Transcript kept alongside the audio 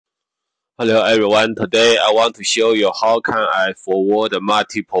Hello everyone, today I want to show you how can I forward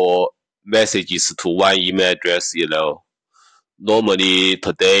multiple messages to one email address. Normally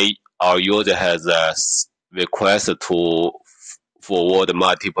today our user has a request to forward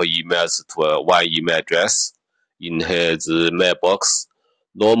multiple emails to one email address in his mailbox.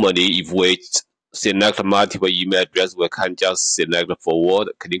 Normally if we select multiple email address, we can just select forward,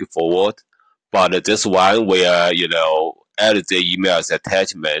 click forward. But this one where add the email as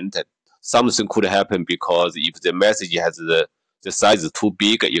attachment, something could happen because if the message has the size is too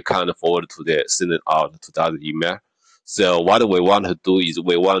big, you can't forward to send it out to the other email. So what we want to do is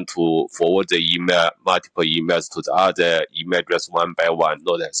we want to forward the multiple emails to the other email address one by one,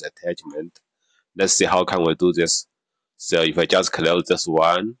 not as attachment. Let's see how can we do this. So if I just close this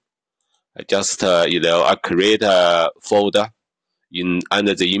one, I just I create a folder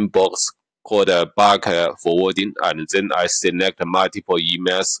under the inbox called bulk forwarding, and then I select multiple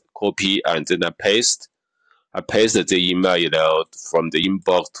emails, copy, and then I paste. I paste the email, from the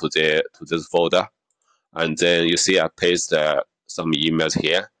inbox to this folder, and then you see I paste some emails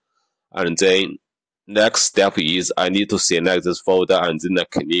here, and then next step is I need to select this folder, and then I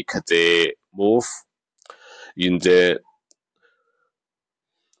click the move in the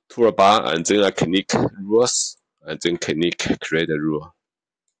toolbar, and then I click rules, and then click create a rule.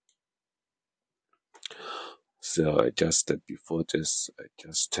 So I just before this, I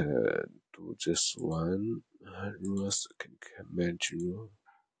just do this one rules, click manage rule.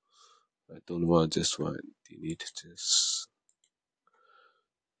 I don't want this one, delete this.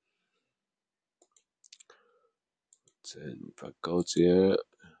 Then if I go there,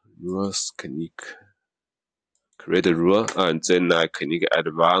 rules, click create a rule, and then I click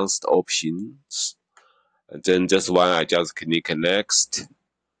advanced options, and then this one I just click next.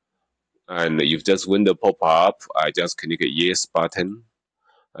 And if this window pop up, I just click a yes button,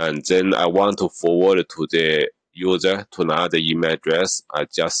 and then I want to forward to the user to another email address. I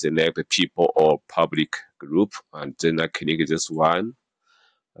just select people or public group, and then I click this one.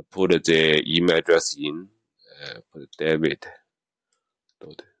 I put the email address in, put David.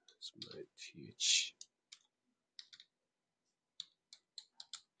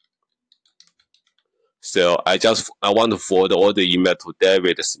 So I want to forward all the email to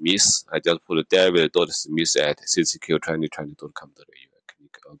David Smith. I just put david.smith@ccq2020.com.au.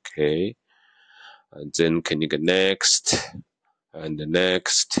 Click OK, and then click next and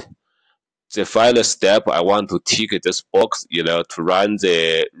next. The final step, I want to tick this box, to run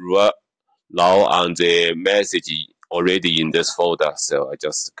the rule now on the message already in this folder. So I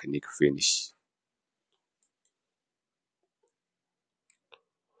just click finish.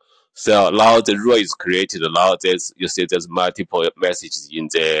 So now the rule is created. Now you see there's multiple messages in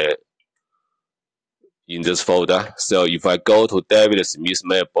this folder. So if I go to David Smith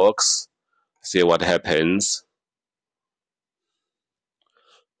mailbox, see what happens.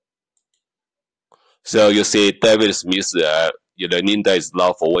 So you see David Smith, Linda is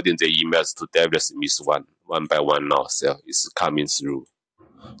now forwarding the emails to David Smith one by one now. So it's coming through.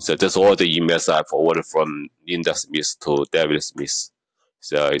 So that's all the emails I forwarded from Linda Smith to David Smith.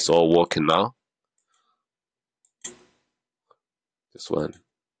 So it's all working now. This one.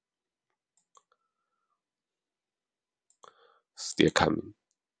 Still coming.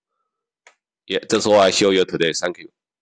 Yeah, that's all I show you today. Thank you.